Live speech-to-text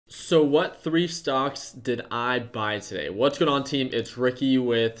So what 3 stocks did I buy today? What's going on, team? It's Ricky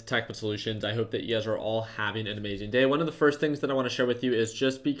with Technical Solutions. I hope that you guys are all having an amazing day. One of the first things that I want to share with you is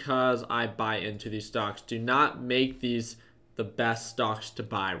just because I buy into these stocks, do not make these the best stocks to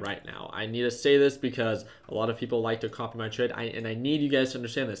buy right now. I need to say this because a lot of people like to copy my trade, and I need you guys to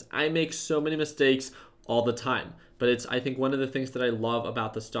understand this. I make so many mistakes all the time. But I think one of the things that I love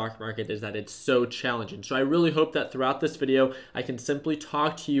about the stock market is that it's so challenging. So I really hope that throughout this video, I can simply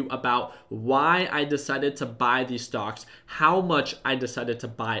talk to you about why I decided to buy these stocks, how much I decided to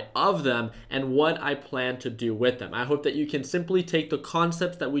buy of them, and what I plan to do with them. I hope that you can simply take the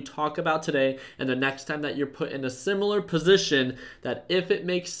concepts that we talk about today, and the next time that you're put in a similar position, that if it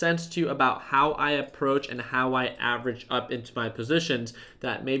makes sense to you about how I approach and how I average up into my positions,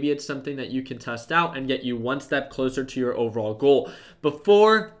 that maybe it's something that you can test out and get you one step closer to your overall goal.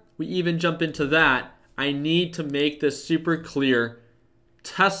 Before we even jump into that, I need to make this super clear.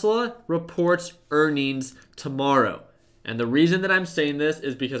 Tesla reports earnings tomorrow. And the reason that I'm saying this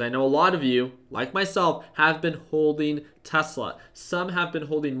is because I know a lot of you, like myself, have been holding Tesla. Some have been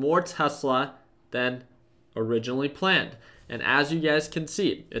holding more Tesla than originally planned. And as you guys can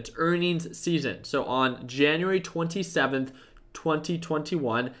see, it's earnings season. So on January 27th,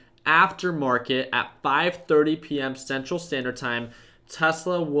 2021, after market at 5:30 p.m. Central Standard Time,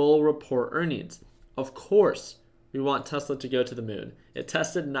 Tesla will report earnings. Of course, we want Tesla to go to the moon. It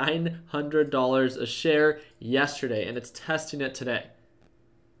tested $900 a share yesterday, and it's testing it today.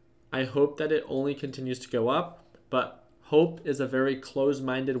 I hope that it only continues to go up, but hope is a very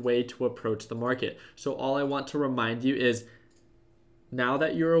closed-minded way to approach the market. So all I want to remind you is, now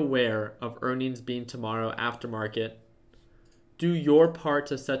that you're aware of earnings being tomorrow after market, do your part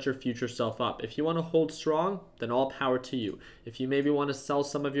to set your future self up. If you want to hold strong, then all power to you. If you maybe want to sell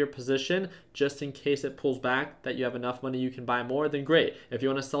some of your position just in case it pulls back, that you have enough money you can buy more, then great. If you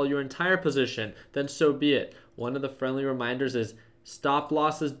want to sell your entire position, then so be it. One of the friendly reminders is stop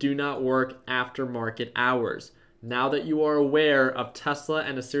losses do not work after market hours. Now that you are aware of Tesla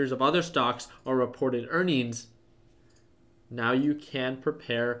and a series of other stocks are reported earnings, now you can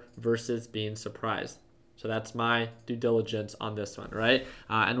prepare versus being surprised. So that's my due diligence on this one, right?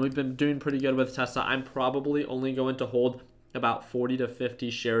 And we've been doing pretty good with Tesla. I'm probably only going to hold about 40 to 50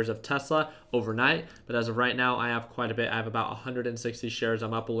 shares of Tesla overnight. But as of right now, I have quite a bit. I have about 160 shares.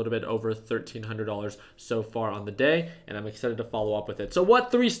 I'm up a little bit over $1,300 so far on the day. And I'm excited to follow up with it. So what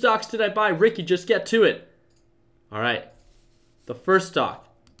 3 stocks did I buy? Ricky, just get to it. All right. The first stock,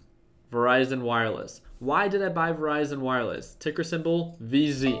 Verizon Wireless. Why did I buy Verizon Wireless? Ticker symbol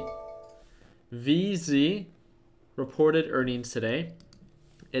VZ. VZ reported earnings today.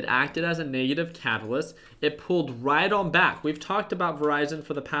 It acted as a negative catalyst. It pulled right on back. We've talked about Verizon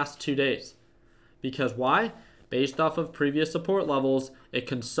for the past 2 days. Because why? Based off of previous support levels, it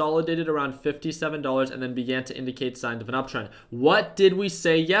consolidated around $57 and then began to indicate signs of an uptrend. What did we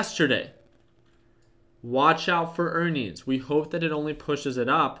say yesterday? Watch out for earnings. We hope that it only pushes it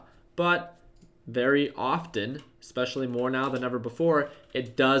up, but very often, especially more now than ever before,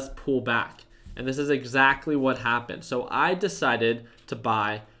 it does pull back. And this is exactly what happened. So I decided to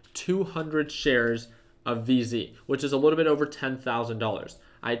buy 200 shares of VZ, which is a little bit over $10,000.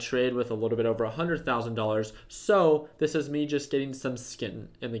 I trade with a little bit over $100,000. So this is me just getting some skin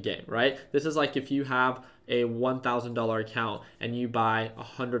in the game, right? This is like if you have a $1,000 account and you buy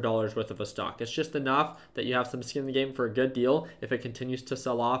 $100 worth of a stock. It's just enough that you have some skin in the game for a good deal if it continues to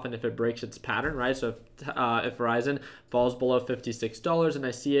sell off and if it breaks its pattern, right? So if Verizon falls below $56 and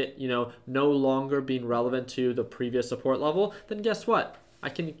I see it, no longer being relevant to the previous support level, then guess what? I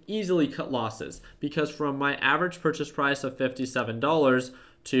can easily cut losses because from my average purchase price of $57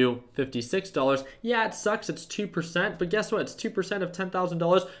 to $56, yeah, it sucks, it's 2%, but guess what? It's 2% of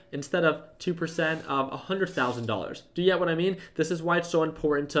 $10,000 instead of 2% of $100,000. Do you get what I mean? This is why it's so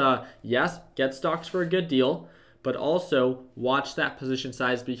important to, yes, get stocks for a good deal, but also watch that position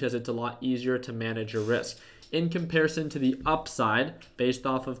size because it's a lot easier to manage your risk. In comparison to the upside, based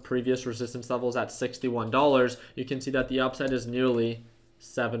off of previous resistance levels at $61, you can see that the upside is nearly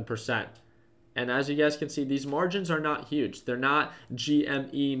 7%. And as you guys can see, these margins are not huge. They're not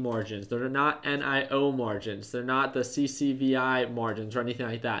GME margins. They're not NIO margins. They're not the CCVI margins or anything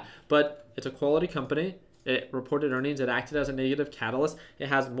like that. But it's a quality company. It reported earnings. It acted as a negative catalyst. It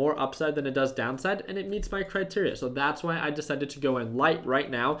has more upside than it does downside, and it meets my criteria. So that's why I decided to go in light right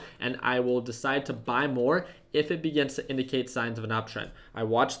now, and I will decide to buy more if it begins to indicate signs of an uptrend. I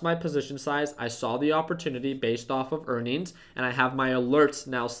watched my position size. I saw the opportunity based off of earnings, and I have my alerts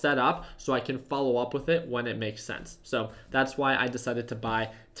now set up so I can follow up with it when it makes sense. So that's why I decided to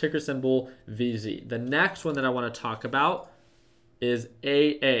buy ticker symbol VZ. The next one that I want to talk about is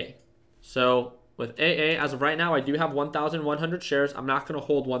AA. So with AA, as of right now, I do have 1,100 shares. I'm not going to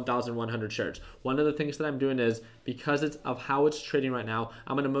hold 1,100 shares. One of the things that I'm doing is, because it's of how it's trading right now,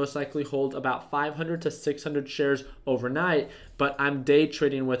 I'm going to most likely hold about 500 to 600 shares overnight, but I'm day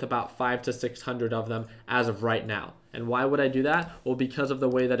trading with about 5 to 600 of them as of right now. And why would I do that? Well, because of the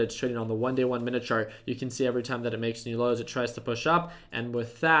way that it's trading on the 1 day, 1 minute chart. You can see every time that it makes new lows, it tries to push up. And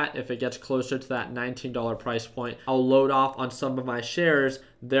with that, if it gets closer to that $19 price point, I'll load off on some of my shares,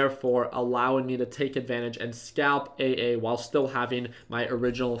 therefore allowing me to take advantage and scalp AA while still having my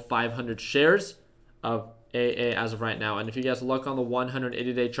original 500 shares of AA as of right now. And if you guys look on the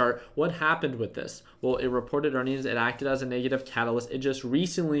 180-day chart, what happened with this? Well, it reported earnings. It acted as a negative catalyst. It just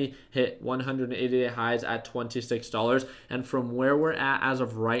recently hit 180-day highs at $26. And from where we're at as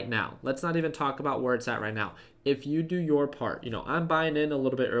of right now, let's not even talk about where it's at right now. If you do your part, I'm buying in a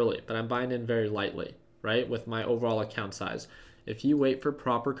little bit early, but I'm buying in very lightly, right? With my overall account size. If you wait for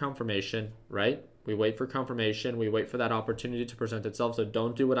proper confirmation, right? We wait for confirmation. We wait for that opportunity to present itself. So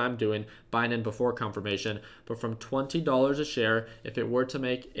don't do what I'm doing, buying in before confirmation. But from $20 a share, if it were to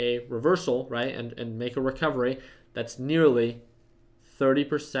make a reversal, right, and make a recovery, that's nearly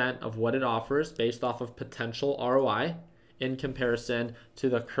 30% of what it offers based off of potential ROI in comparison to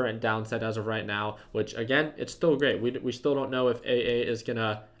the current downside as of right now, which again, it's still great. We still don't know if AA is going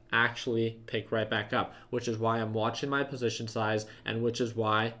to actually pick right back up, which is why I'm watching my position size, and which is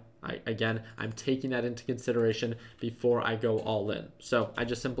why I'm taking that into consideration before I go all in. So I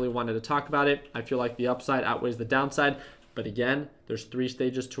just simply wanted to talk about it. I feel like the upside outweighs the downside. But again, there's 3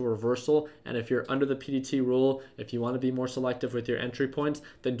 stages to a reversal. And if you're under the PDT rule, if you want to be more selective with your entry points,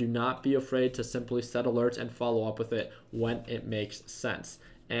 then do not be afraid to simply set alerts and follow up with it when it makes sense.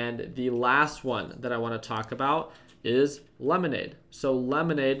 And the last one that I want to talk about is Lemonade. So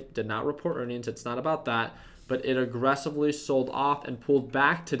Lemonade did not report earnings. It's not about that. But it aggressively sold off and pulled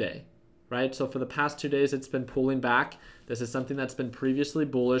back today, right? So for the past 2 days, it's been pulling back. This is something that's been previously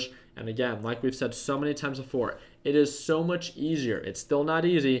bullish. And again, like we've said so many times before, it is so much easier. It's still not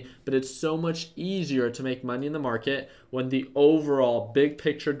easy, but it's so much easier to make money in the market when the overall big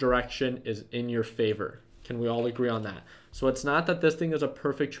picture direction is in your favor. Can we all agree on that? So it's not that this thing is a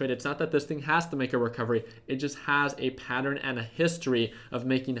perfect trade. It's not that this thing has to make a recovery. It just has a pattern and a history of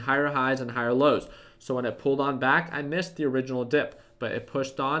making higher highs and higher lows. So when it pulled on back, I missed the original dip, but it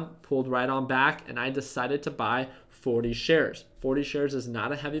pushed on, pulled right on back, and I decided to buy 40 shares. 40 shares is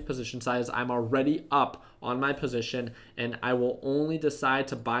not a heavy position size. I'm already up on my position, and I will only decide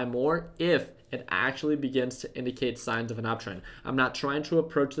to buy more if it actually begins to indicate signs of an uptrend. I'm not trying to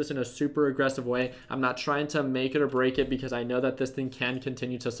approach this in a super aggressive way. I'm not trying to make it or break it, because I know that this thing can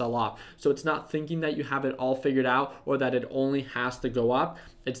continue to sell off. So it's not thinking that you have it all figured out or that it only has to go up.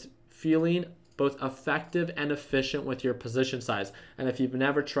 It's feeling both effective and efficient with your position size. And if you've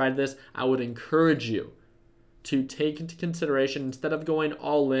never tried this, I would encourage you to take into consideration, instead of going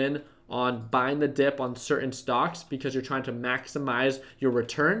all in on buying the dip on certain stocks because you're trying to maximize your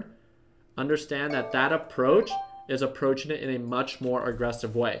return, understand that that approach is approaching it in a much more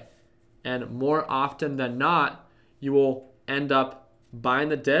aggressive way. And more often than not, you will end up buying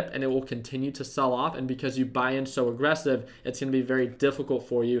the dip and it will continue to sell off. And because you buy in so aggressive, it's going to be very difficult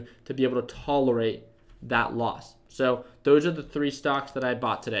for you to be able to tolerate that loss. So those are the 3 stocks that I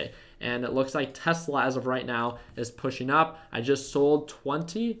bought today. And it looks like Tesla as of right now is pushing up. I just sold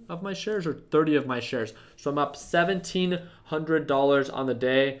 20 of my shares or 30 of my shares. So I'm up $1,700 on the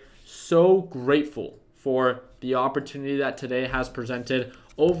day. So grateful for the opportunity that today has presented.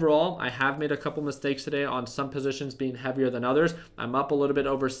 Overall, I have made a couple mistakes today on some positions being heavier than others. I'm up a little bit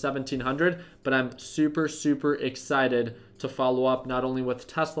over 1,700, but I'm super, super excited to follow up not only with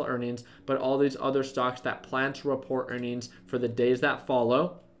Tesla earnings, but all these other stocks that plan to report earnings for the days that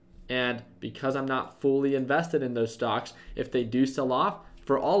follow. And because I'm not fully invested in those stocks, if they do sell off,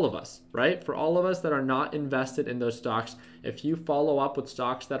 for all of us, right? For all of us that are not invested in those stocks, if you follow up with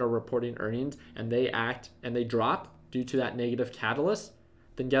stocks that are reporting earnings and they act and they drop due to that negative catalyst,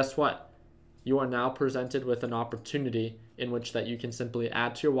 then guess what? You are now presented with an opportunity in which that you can simply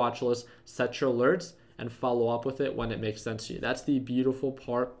add to your watch list, set your alerts, and follow up with it when it makes sense to you. That's the beautiful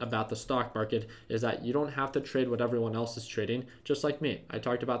part about the stock market, is that you don't have to trade what everyone else is trading, just like me. I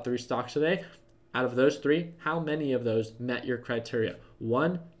talked about 3 stocks today. Out of those 3, how many of those met your criteria?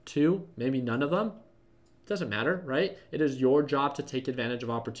 1, 2, maybe none of them? It doesn't matter, right? It is your job to take advantage of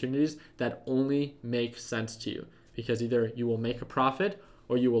opportunities that only make sense to you, because either you will make a profit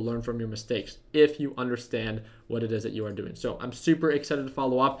or you will learn from your mistakes if you understand what it is that you are doing. So I'm super excited to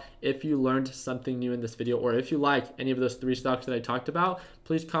follow up. If you learned something new in this video, or if you like any of those 3 stocks that I talked about,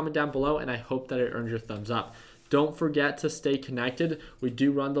 please comment down below, and I hope that it earned your thumbs up. Don't forget to stay connected. We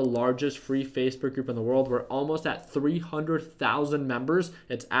do run the largest free Facebook group in the world. We're almost at 300,000 members.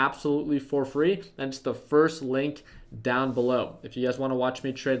 It's absolutely for free, and it's the first link down below. If you guys want to watch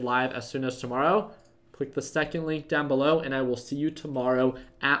me trade live as soon as tomorrow, click the second link down below, and I will see you tomorrow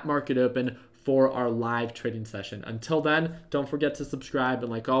at Market Open for our live trading session. Until then, don't forget to subscribe, and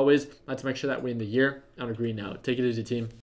like always, let's make sure that we end the year on a green note. Take it easy, team.